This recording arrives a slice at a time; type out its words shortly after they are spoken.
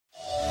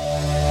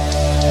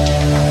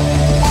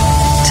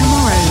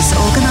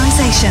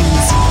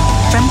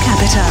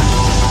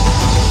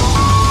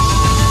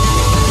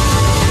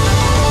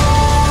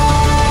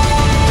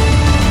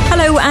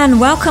and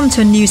welcome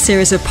to a new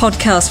series of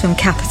podcasts from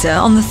Capita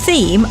on the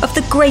theme of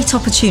the great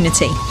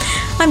opportunity.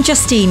 I'm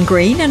Justine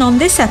Green, and on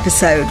this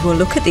episode we'll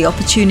look at the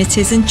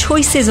opportunities and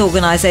choices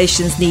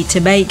organisations need to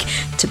make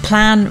to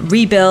plan,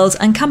 rebuild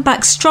and come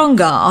back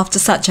stronger after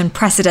such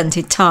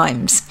unprecedented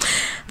times.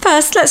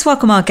 First, let's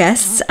welcome our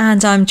guests,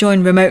 and I'm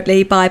joined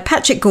remotely by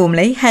Patrick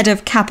Gormley, Head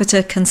of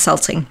Capita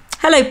Consulting.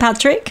 Hello,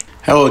 Patrick.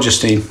 Hello,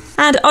 Justine.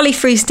 And Ollie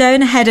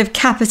Freestone, Head of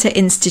Capita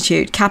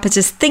Institute,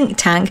 Capita's think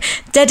tank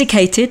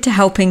dedicated to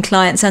helping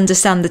clients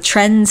understand the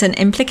trends and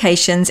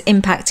implications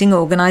impacting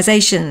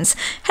organisations.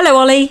 Hello,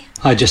 Ollie.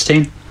 Hi,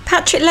 Justine.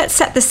 Patrick, let's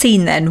set the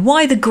scene then.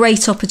 Why the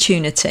great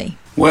opportunity?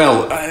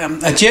 Well,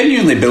 I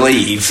genuinely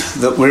believe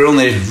that we're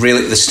only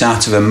really at the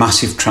start of a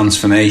massive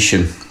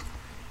transformation.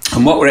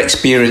 And what we're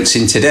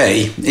experiencing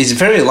today is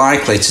very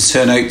likely to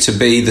turn out to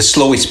be the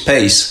slowest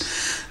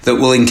pace that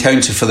we'll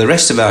encounter for the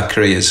rest of our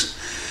careers.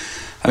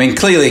 I mean,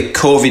 clearly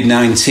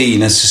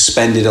COVID-19 has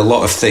suspended a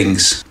lot of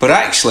things, but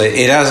actually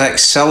it has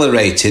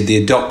accelerated the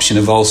adoption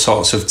of all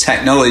sorts of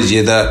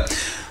technology that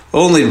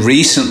only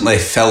recently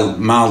felt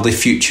mildly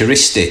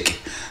futuristic.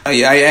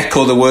 I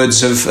echo the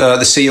words of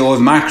the CEO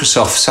of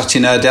Microsoft,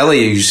 Satya Nadella,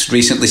 who's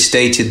recently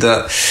stated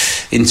that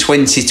in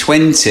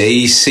 2020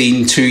 he's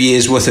seen 2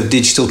 years' worth of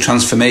digital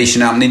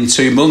transformation happen in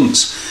 2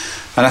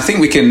 months. And I think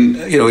we can,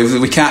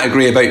 if we can't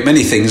agree about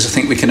many things, I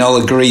think we can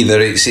all agree that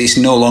it's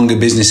no longer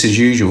business as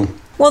usual.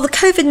 Well, the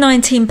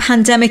COVID-19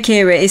 pandemic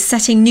era is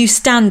setting new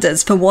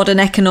standards for what an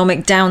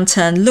economic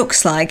downturn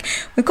looks like.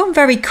 We've gone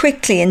very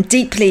quickly and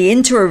deeply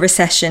into a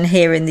recession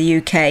here in the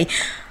UK.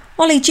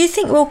 Ollie, do you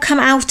think we'll come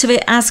out of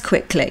it as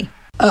quickly?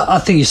 I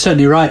think you're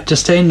certainly right,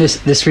 Justine.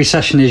 This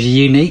recession is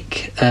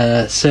unique,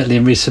 certainly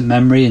in recent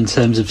memory in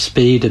terms of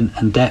speed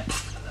and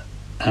depth.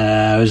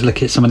 I was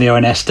looking at some of the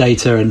ONS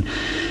data, and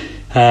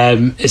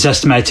it's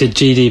estimated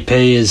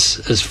GDP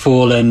has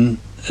fallen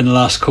in the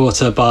last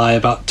quarter by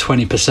about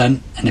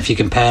 20%, and if you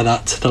compare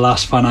that to the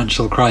last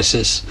financial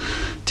crisis,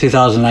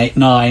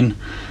 2008-9,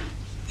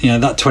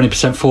 that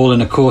 20% fall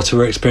in a quarter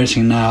we're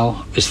experiencing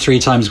now is 3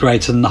 times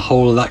greater than the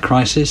whole of that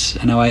crisis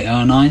in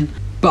 08-09.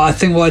 But I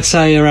think what I'd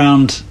say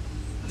around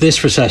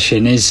this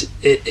recession is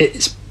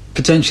it's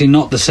potentially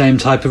not the same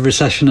type of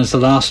recession as the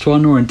last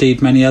one, or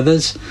indeed many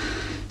others.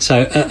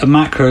 So at a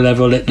macro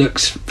level, it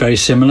looks very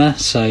similar.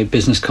 So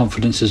business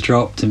confidence has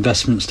dropped,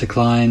 investments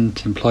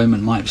declined,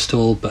 employment might have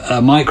stalled. But at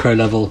a micro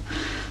level,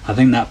 I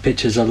think that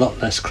picture's a lot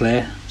less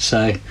clear.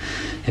 So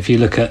if you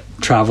look at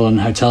travel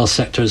and hotel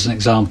sector as an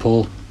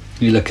example,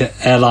 you look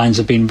at airlines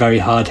have been very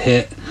hard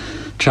hit,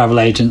 travel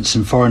agents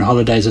and foreign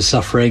holidays are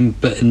suffering,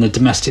 but in the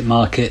domestic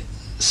market,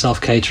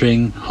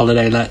 self-catering,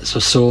 holiday lets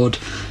have soared,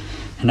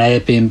 and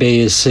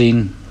Airbnb has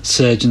seen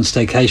surge in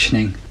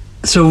staycationing.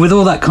 So with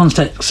all that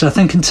context, I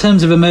think in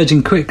terms of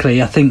emerging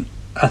quickly, I think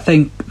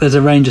there's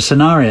a range of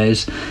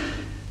scenarios.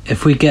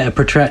 If we get a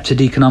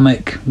protracted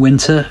economic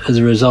winter as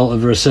a result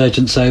of a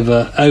resurgence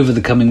over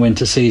the coming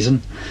winter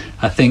season,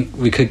 I think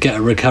we could get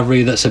a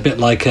recovery that's a bit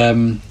like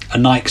a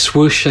Nike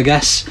swoosh, I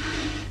guess.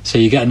 So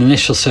you get an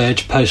initial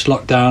surge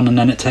post-lockdown, and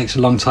then it takes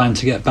a long time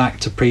to get back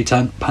to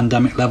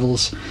pre-pandemic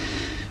levels.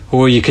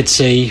 Or you could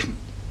see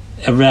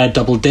a rare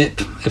double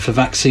dip if a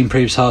vaccine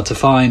proves hard to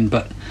find,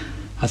 but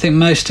I think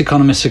most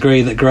economists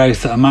agree that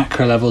growth at a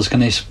macro level is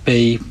going to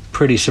be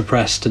pretty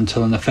suppressed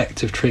until an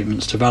effective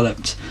treatment's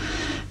developed.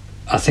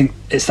 I think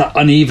it's that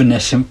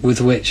unevenness with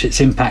which it's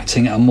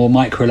impacting at a more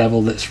micro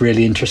level that's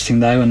really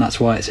interesting, though, and that's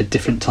why it's a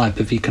different type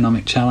of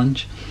economic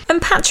challenge.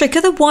 And Patrick,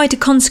 are there wider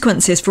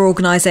consequences for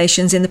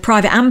organisations in the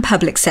private and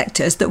public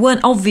sectors that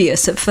weren't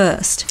obvious at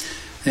first?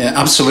 Yeah,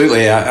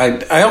 absolutely.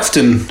 I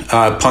often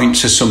point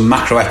to some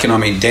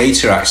macroeconomic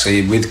data,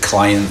 actually, with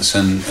clients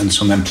and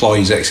some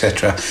employees,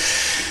 etc.,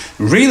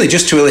 really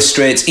just to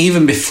illustrate,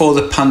 even before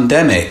the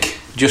pandemic,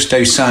 just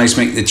how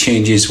seismic the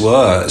changes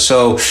were.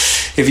 So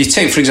if you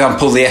take, for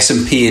example, the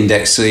S&P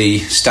index, the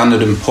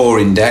Standard &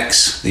 Poor's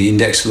index, the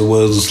index of the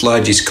world's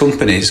largest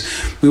companies,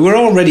 we were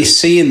already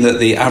seeing that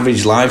the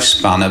average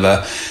lifespan of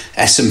a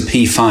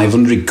S&P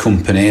 500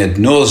 company had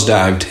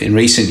nosedived in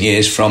recent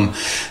years from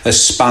a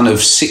span of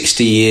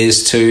 60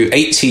 years to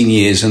 18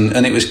 years,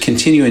 and it was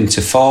continuing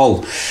to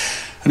fall.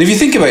 And if you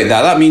think about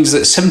that, that means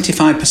that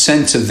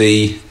 75% of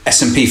the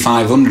S&P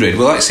 500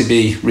 will actually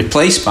be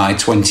replaced by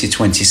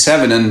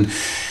 2027. And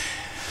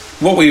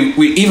what we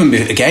even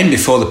again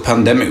before the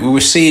pandemic, we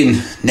were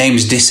seeing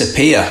names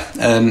disappear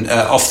and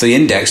off the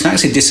index and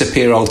actually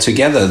disappear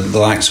altogether. The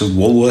likes of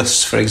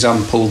Woolworths, for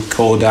example,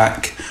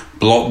 Kodak,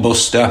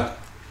 Blockbuster.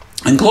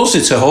 And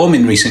closer to home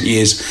in recent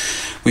years,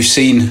 we've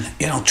seen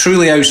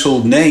truly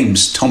household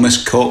names: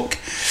 Thomas Cook,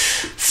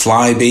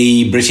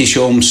 Flybe, British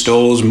Home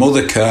Stores,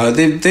 Mothercare.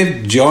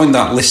 They've joined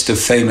that list of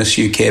famous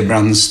UK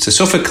brands to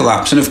suffer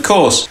collapse. And of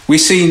course,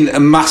 we've seen a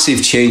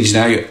massive change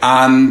now,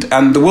 and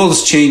the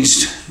world's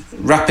changed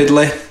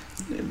rapidly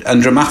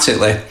and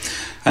dramatically.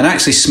 And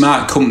actually,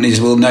 smart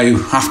companies will now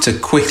have to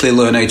quickly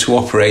learn how to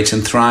operate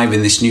and thrive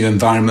in this new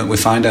environment we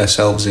find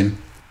ourselves in.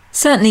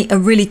 Certainly a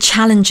really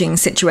challenging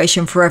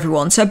situation for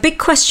everyone. So a big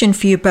question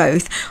for you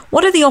both.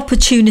 What are the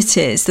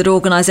opportunities that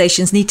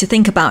organisations need to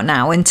think about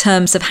now in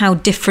terms of how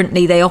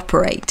differently they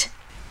operate?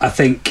 I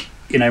think,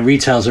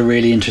 retail is a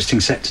really interesting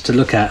sector to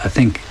look at. I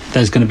think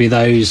there's going to be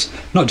those,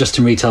 not just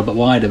in retail but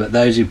wider, but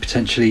those who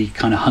potentially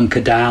kind of hunker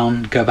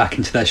down, go back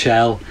into their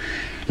shell,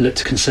 look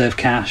to conserve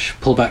cash,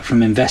 pull back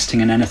from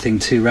investing in anything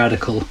too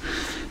radical.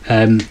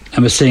 And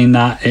we're seeing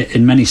that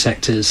in many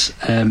sectors.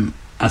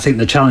 I think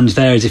the challenge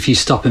there is if you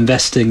stop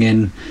investing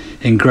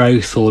in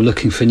growth or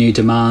looking for new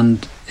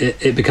demand,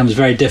 it becomes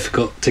very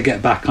difficult to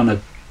get back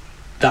on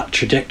that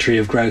trajectory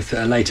of growth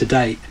at a later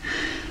date.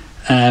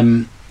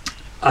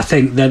 I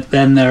think that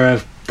then there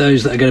are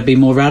those that are going to be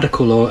more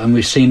radical, and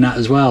we've seen that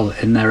as well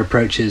in their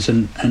approaches,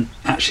 and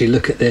actually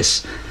look at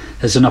this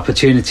as an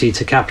opportunity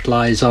to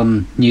capitalise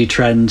on new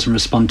trends and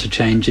respond to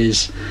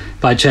changes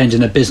by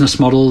changing their business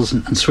models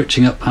and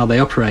switching up how they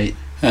operate.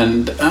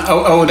 And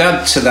I would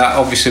add to that,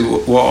 obviously,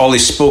 what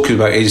Ollie's spoken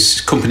about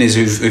is companies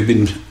who've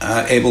been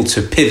able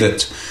to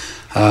pivot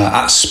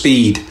at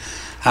speed.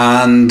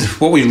 And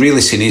what we've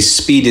really seen is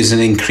speed is an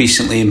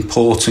increasingly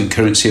important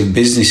currency of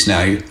business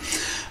now.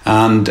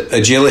 And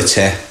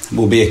agility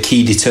will be a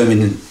key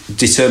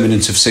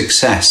determinant of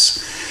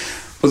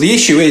success. But the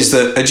issue is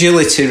that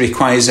agility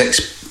requires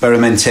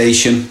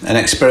experimentation, and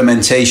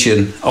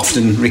experimentation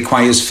often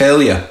requires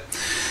failure.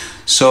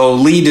 So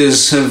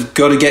leaders have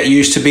got to get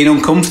used to being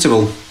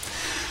uncomfortable.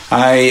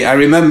 I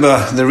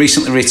remember the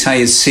recently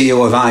retired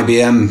CEO of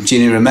IBM,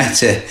 Ginny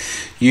Rometty,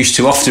 used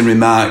to often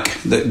remark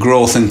that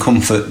growth and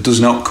comfort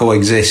does not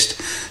coexist.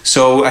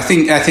 So I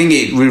think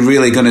we're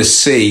really going to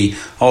see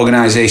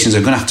organisations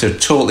are going to have to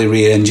totally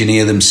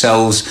re-engineer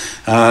themselves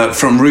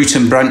from root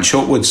and branch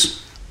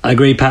upwards. I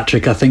agree,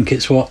 Patrick. I think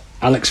it's what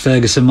Alex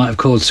Ferguson might have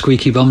called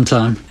squeaky bum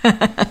time.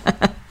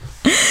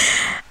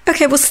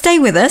 Okay, well, stay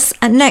with us.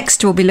 And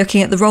next, we'll be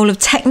looking at the role of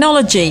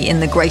technology in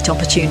the great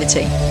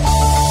opportunity.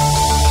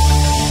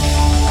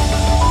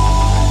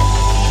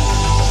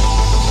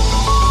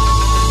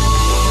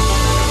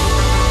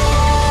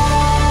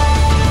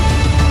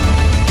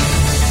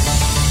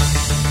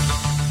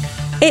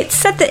 It's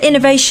said that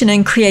innovation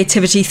and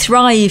creativity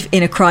thrive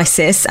in a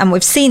crisis, and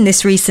we've seen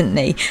this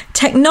recently.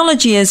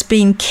 Technology has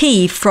been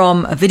key,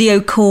 from a video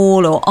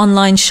call or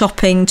online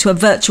shopping to a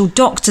virtual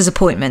doctor's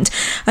appointment,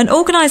 and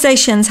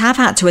organisations have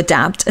had to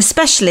adapt,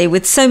 especially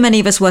with so many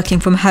of us working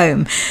from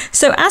home.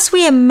 So as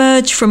we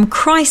emerge from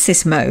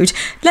crisis mode,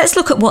 let's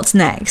look at what's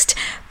next.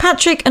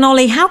 Patrick and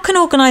Ollie, how can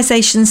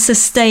organisations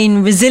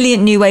sustain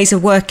resilient new ways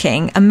of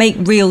working and make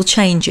real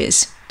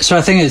changes? So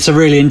I think it's a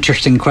really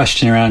interesting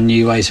question around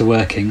new ways of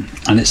working,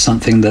 and it's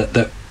something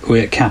that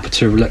we at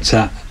Capita have looked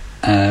at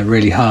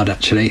really hard,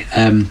 actually.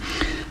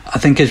 I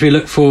think as we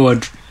look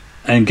forward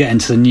and get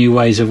into the new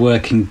ways of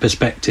working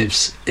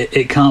perspectives,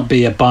 it can't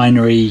be a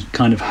binary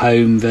kind of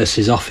home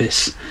versus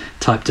office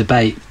type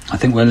debate. I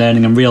think we're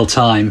learning in real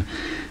time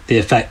the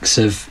effects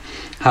of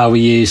how we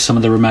use some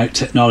of the remote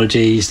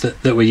technologies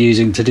that we're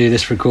using to do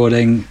this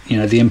recording,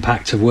 the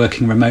impact of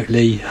working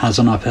remotely has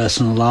on our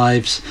personal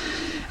lives,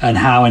 and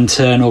how in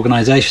turn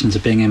organisations are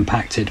being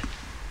impacted.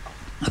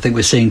 I think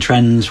we're seeing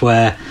trends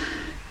where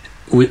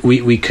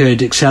we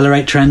could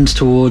accelerate trends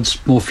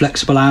towards more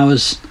flexible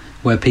hours,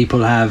 where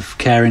people have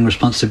caring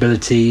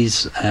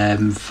responsibilities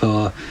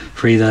for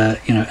either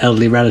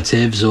elderly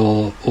relatives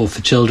or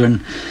for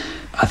children.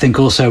 I think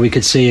also we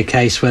could see a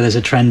case where there's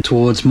a trend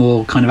towards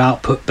more kind of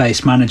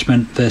output-based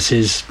management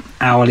versus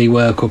hourly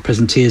work or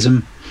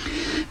presenteeism.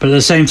 But at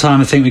the same time,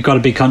 I think we've got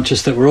to be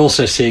conscious that we're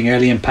also seeing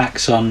early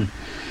impacts on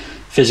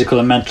physical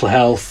and mental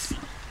health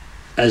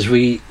as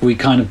we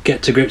kind of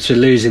get to grips with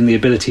losing the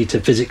ability to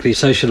physically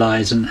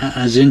socialise. And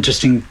as an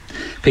interesting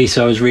piece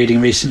I was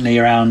reading recently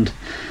around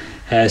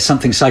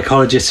something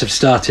psychologists have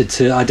started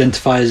to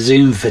identify as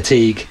Zoom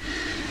fatigue,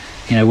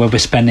 where we're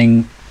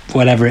spending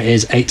whatever it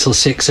is 8 till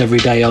 6 every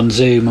day on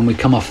Zoom, and we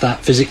come off that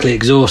physically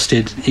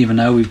exhausted even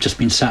though we've just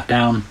been sat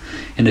down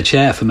in a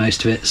chair for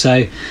most of it.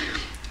 So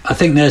I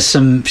think there's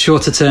some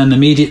shorter term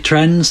immediate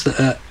trends that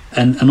are,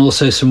 and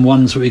also some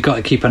ones that we've got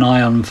to keep an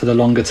eye on for the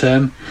longer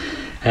term.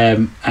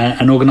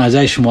 And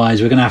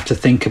organisation-wise, we're going to have to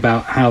think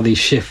about how these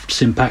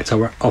shifts impact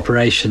our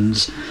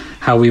operations,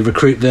 how we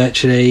recruit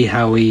virtually,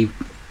 how we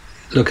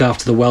look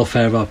after the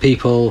welfare of our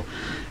people,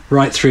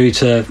 right through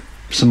to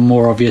some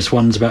more obvious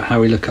ones about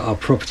how we look at our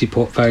property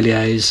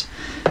portfolios,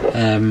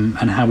 and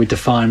how we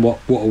define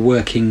what a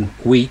working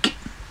week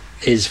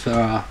is for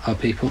our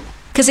people.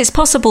 Because it's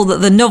possible that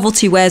the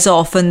novelty wears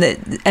off and that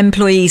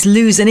employees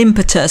lose an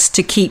impetus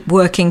to keep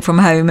working from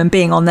home and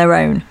being on their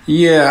own.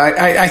 Yeah,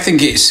 I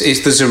think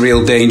there's a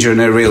real danger and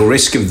a real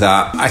risk of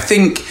that. I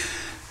think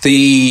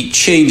the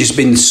change has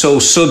been so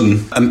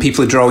sudden and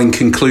people are drawing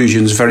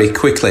conclusions very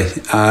quickly.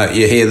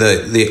 You hear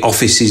that the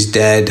office is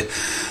dead,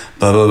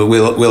 but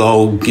we'll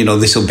all,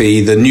 this will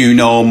be the new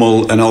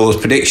normal and all those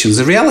predictions.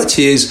 The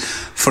reality is,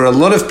 for a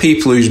lot of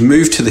people who's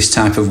moved to this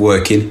type of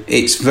working,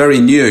 it's very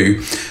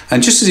new.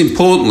 And just as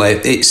importantly,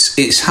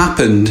 it's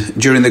happened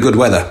during the good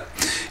weather.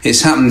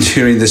 It's happened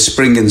during the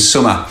spring and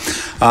summer.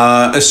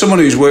 As someone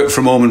who's worked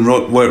from home and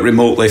worked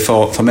remotely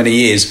for many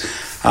years,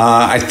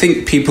 I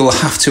think people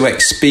have to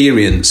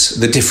experience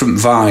the different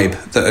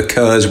vibe that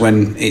occurs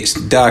when it's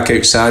dark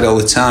outside all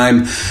the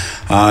time.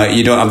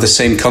 You don't have the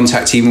same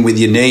contact even with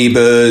your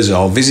neighbours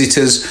or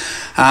visitors.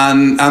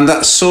 And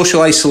that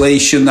social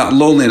isolation, that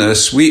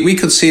loneliness, we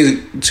could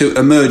see to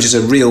emerge as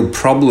a real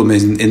problem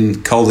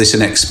in call this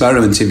an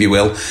experiment, if you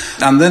will.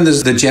 And then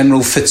there's the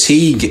general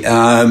fatigue.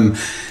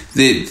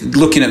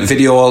 Looking at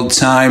video all the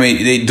time,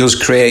 it does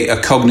create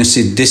a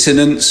cognitive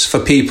dissonance for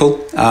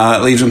people.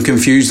 It leaves them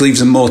confused, leaves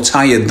them more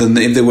tired than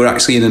if they were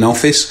actually in an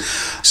office.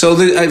 So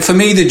for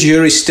me, the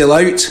jury's still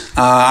out.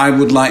 I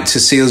would like to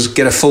see us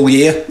get a full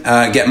year,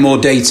 get more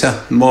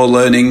data, more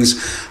learnings,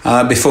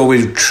 before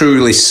we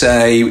truly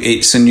say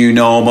it's a new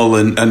normal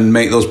and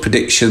make those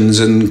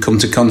predictions and come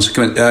to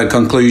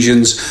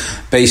conclusions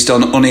based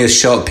on only a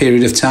short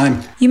period of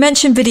time. You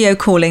mentioned video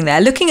calling there.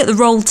 Looking at the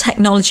role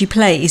technology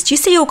plays, do you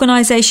see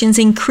organisations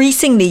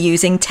increasingly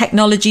using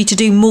technology to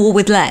do more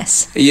with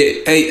less?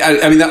 Yeah,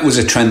 I mean, that was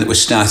a trend that was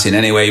starting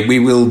anyway. We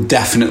will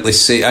definitely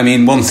see. I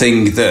mean, one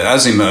thing that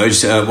has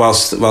emerged,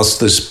 whilst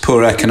there's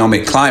poor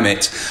economic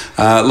climate,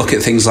 look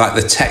at things like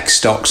the tech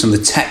stocks and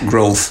the tech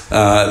growth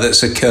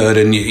that's occurred,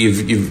 and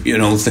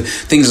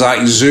things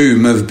like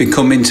Zoom have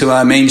become into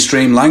our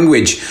mainstream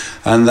language,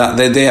 and that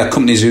they are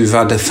companies who've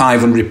had a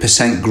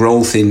 500%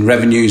 growth in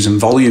revenues and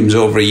volumes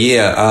over a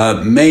year.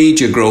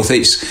 Major growth.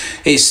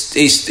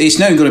 It's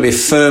now going to be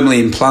firmly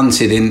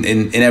implanted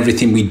in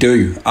everything we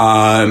do,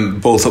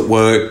 both at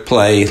work,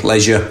 play,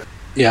 leisure.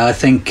 Yeah, I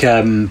think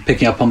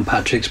picking up on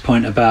Patrick's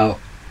point about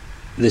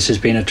this has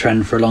been a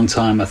trend for a long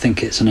time, I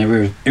think it's an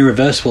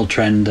irreversible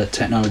trend that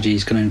technology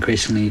is going to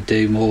increasingly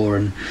do more,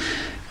 and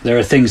there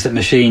are things that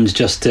machines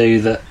just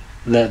do that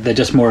they're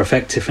just more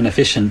effective and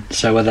efficient.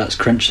 So whether that's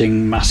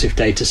crunching massive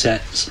data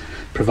sets,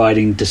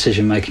 providing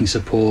decision-making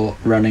support,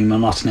 running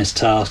monotonous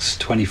tasks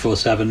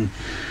 24/7,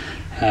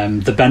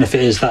 the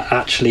benefit is that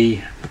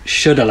actually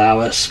should allow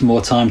us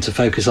more time to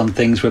focus on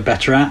things we're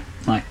better at,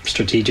 like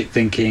strategic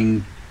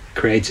thinking,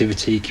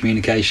 creativity,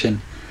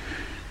 communication.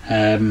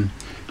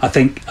 I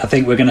think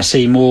we're going to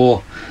see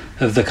more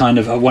of the kind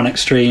of, at one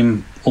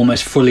extreme,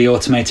 almost fully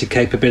automated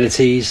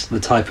capabilities, the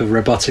type of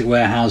robotic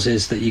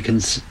warehouses that you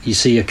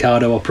see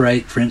Ocado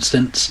operate, for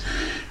instance.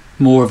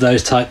 More of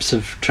those types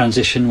of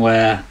transition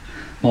where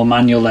more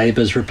manual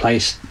labour is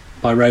replaced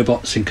by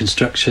robots in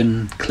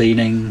construction,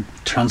 cleaning,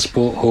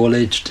 transport,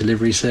 haulage,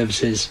 delivery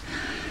services.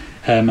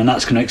 And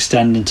that's going to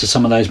extend into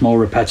some of those more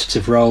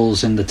repetitive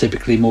roles in the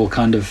typically more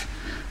kind of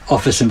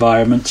office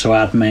environment, so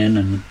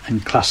admin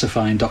and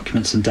classifying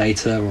documents and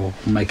data, or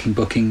making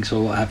bookings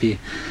or what have you.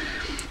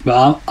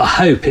 But I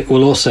hope it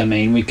will also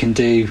mean we can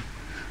do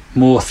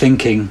more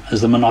thinking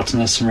as the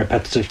monotonous and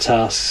repetitive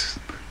tasks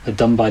are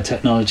done by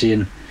technology,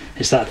 and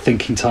it's that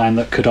thinking time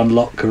that could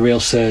unlock a real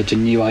surge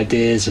in new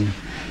ideas and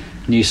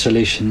new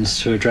solutions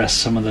to address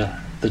some of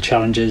the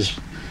challenges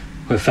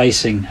we're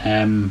facing.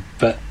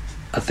 But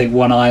I think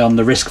one eye on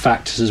the risk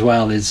factors as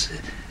well is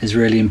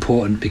really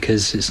important,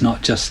 because it's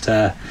not just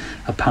a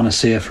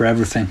panacea for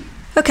everything.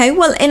 Okay,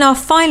 well, in our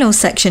final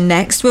section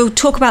next, we'll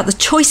talk about the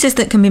choices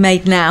that can be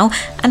made now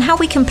and how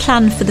we can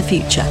plan for the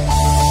future.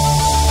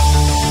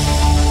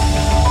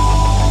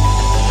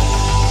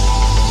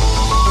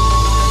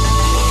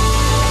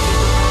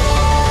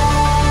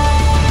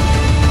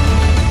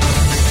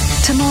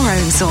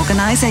 Tomorrow's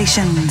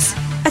organisations.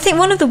 I think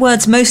one of the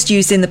words most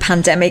used in the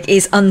pandemic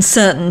is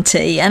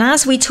uncertainty. And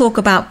as we talk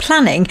about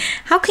planning,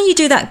 how can you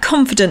do that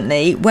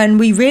confidently when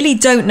we really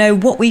don't know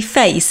what we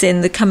face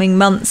in the coming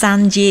months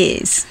and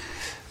years?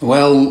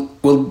 Well,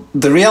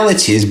 the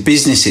reality is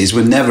businesses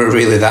were never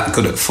really that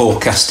good at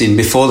forecasting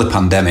before the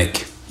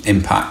pandemic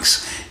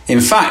impacts.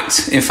 In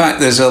fact,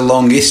 there's a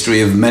long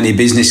history of many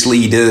business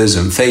leaders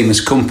and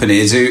famous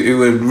companies who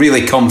were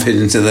really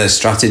confident of their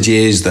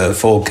strategies, their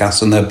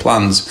forecasts and their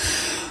plans,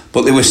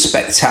 but they were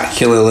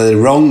spectacularly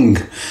wrong.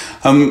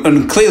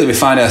 And clearly we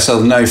find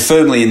ourselves now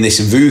firmly in this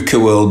VUCA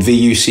world,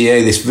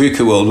 VUCA, this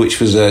VUCA world, which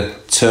was a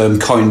term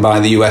coined by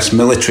the US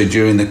military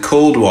during the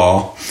Cold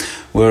War,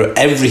 where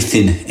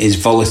everything is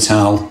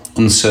volatile,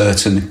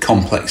 uncertain,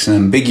 complex and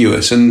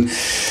ambiguous. And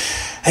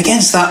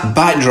against that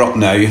backdrop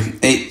now,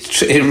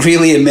 it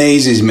really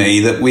amazes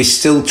me that we're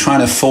still trying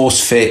to force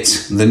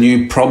fit the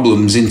new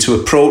problems into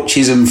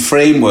approaches and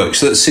frameworks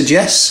that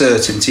suggest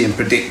certainty and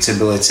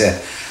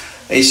predictability.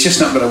 It's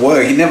just not going to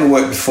work. It never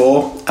worked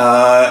before,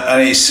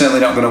 and it's certainly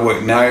not going to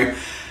work now.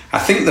 I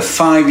think the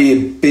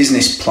 5-year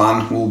business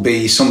plan will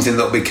be something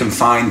that will be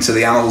confined to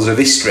the annals of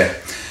history.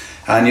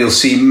 And you'll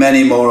see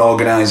many more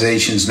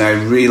organisations now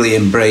really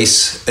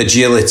embrace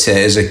agility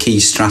as a key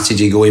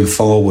strategy going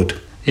forward.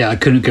 Yeah, I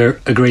couldn't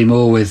agree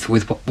more with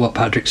what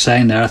Patrick's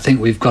saying there. I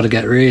think we've got to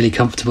get really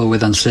comfortable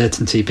with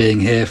uncertainty being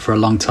here for a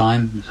long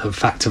time, a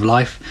fact of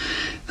life.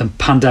 The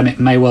pandemic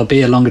may well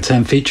be a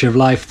longer-term feature of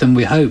life than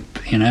we hope.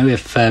 You know,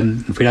 if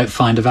we don't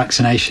find a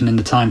vaccination in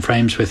the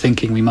timeframes we're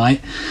thinking we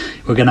might,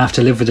 we're going to have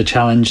to live with the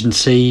challenge and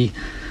see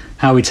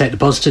how we take the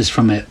positives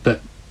from it.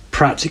 But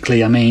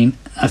practically, I mean,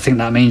 I think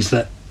that means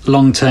that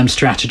long-term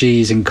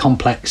strategies and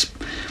complex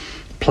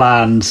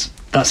plans,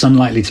 that's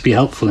unlikely to be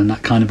helpful in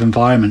that kind of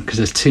environment because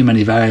there's too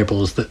many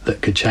variables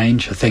that could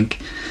change. I think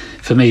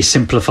for me,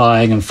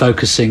 simplifying and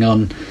focusing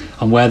on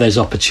where there's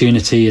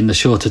opportunity in the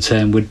shorter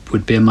term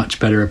would be a much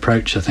better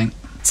approach, I think.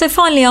 So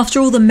finally, after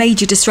all the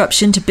major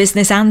disruption to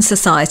business and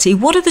society,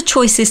 what are the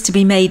choices to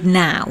be made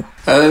now?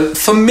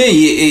 For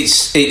me,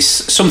 it's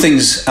some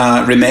things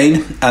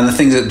remain, and the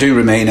things that do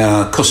remain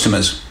are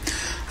customers.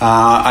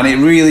 And it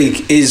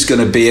really is going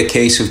to be a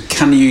case of,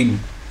 can you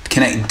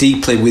connect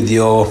deeply with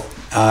your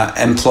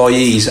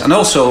employees and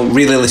also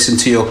really listen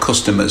to your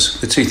customers?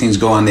 The two things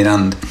go hand in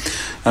hand.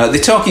 They're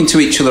talking to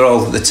each other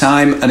all the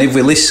time, and if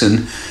we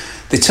listen,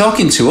 they're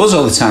talking to us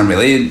all the time,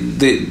 really.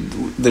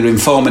 They're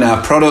informing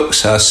our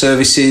products, our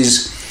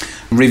services,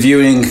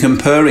 reviewing and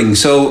comparing.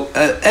 So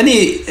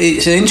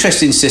it's an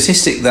interesting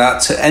statistic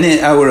that any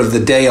hour of the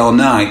day or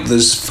night,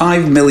 there's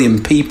 5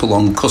 million people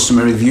on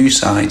customer review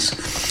sites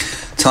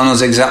telling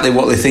us exactly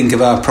what they think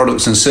of our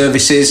products and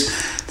services.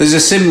 There's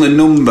a similar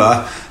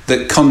number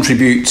that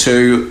contribute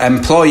to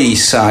employee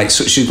sites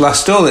such as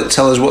Glassdoor that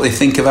tell us what they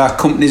think of our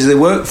companies they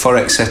work for,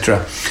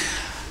 etc.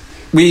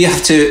 We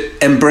have to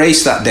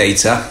embrace that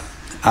data.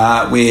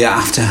 We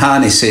have to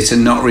harness it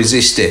and not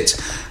resist it.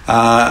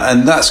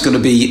 And that's going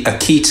to be a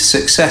key to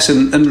success.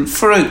 And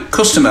for a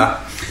customer,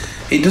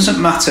 it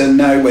doesn't matter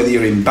now whether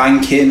you're in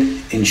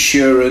banking,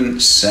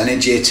 insurance,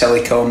 energy,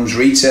 telecoms,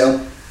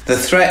 retail. The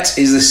threat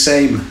is the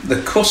same.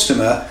 The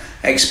customer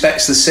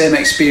expects the same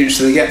experience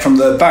that they get from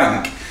their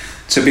bank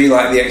to be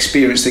like the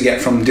experience they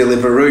get from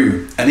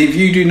Deliveroo. And if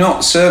you do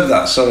not serve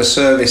that sort of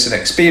service and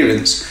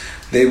experience,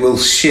 they will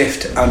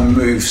shift and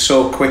move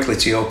so quickly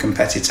to your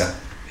competitor.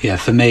 Yeah,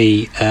 for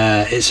me,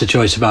 it's a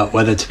choice about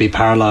whether to be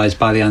paralysed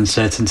by the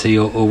uncertainty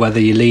or whether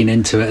you lean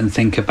into it and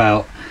think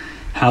about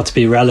how to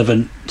be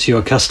relevant to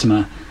your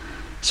customer.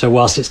 So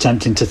whilst it's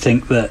tempting to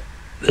think that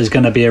there's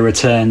going to be a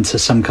return to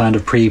some kind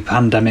of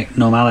pre-pandemic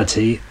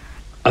normality,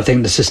 I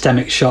think the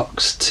systemic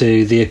shocks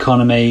to the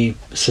economy,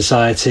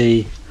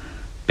 society,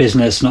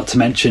 business, not to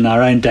mention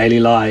our own daily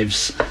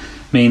lives,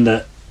 mean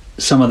that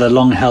some of the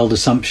long-held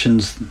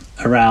assumptions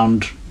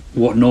around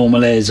what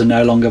normal is are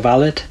no longer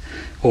valid,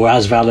 or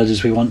as valid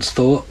as we once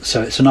thought.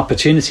 So it's an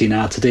opportunity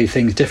now to do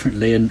things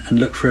differently and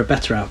look for a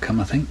better outcome,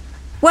 I think.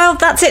 Well,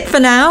 that's it for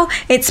now.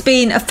 It's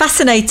been a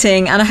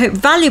fascinating and I hope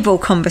valuable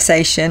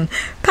conversation.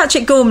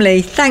 Patrick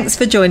Gormley, thanks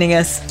for joining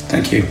us.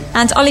 Thank you.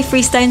 And Ollie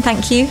Freestone,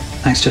 thank you.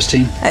 Thanks,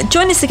 Justine.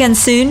 Join us again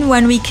soon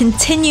when we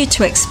continue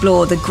to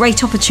explore the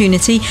great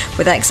opportunity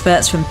with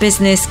experts from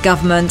business,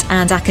 government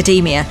and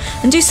academia.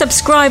 And do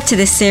subscribe to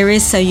this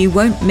series so you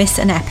won't miss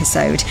an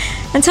episode.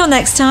 Until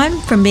next time,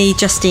 from me,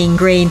 Justine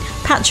Green,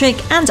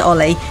 Patrick and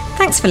Ollie,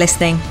 thanks for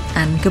listening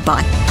and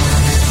goodbye.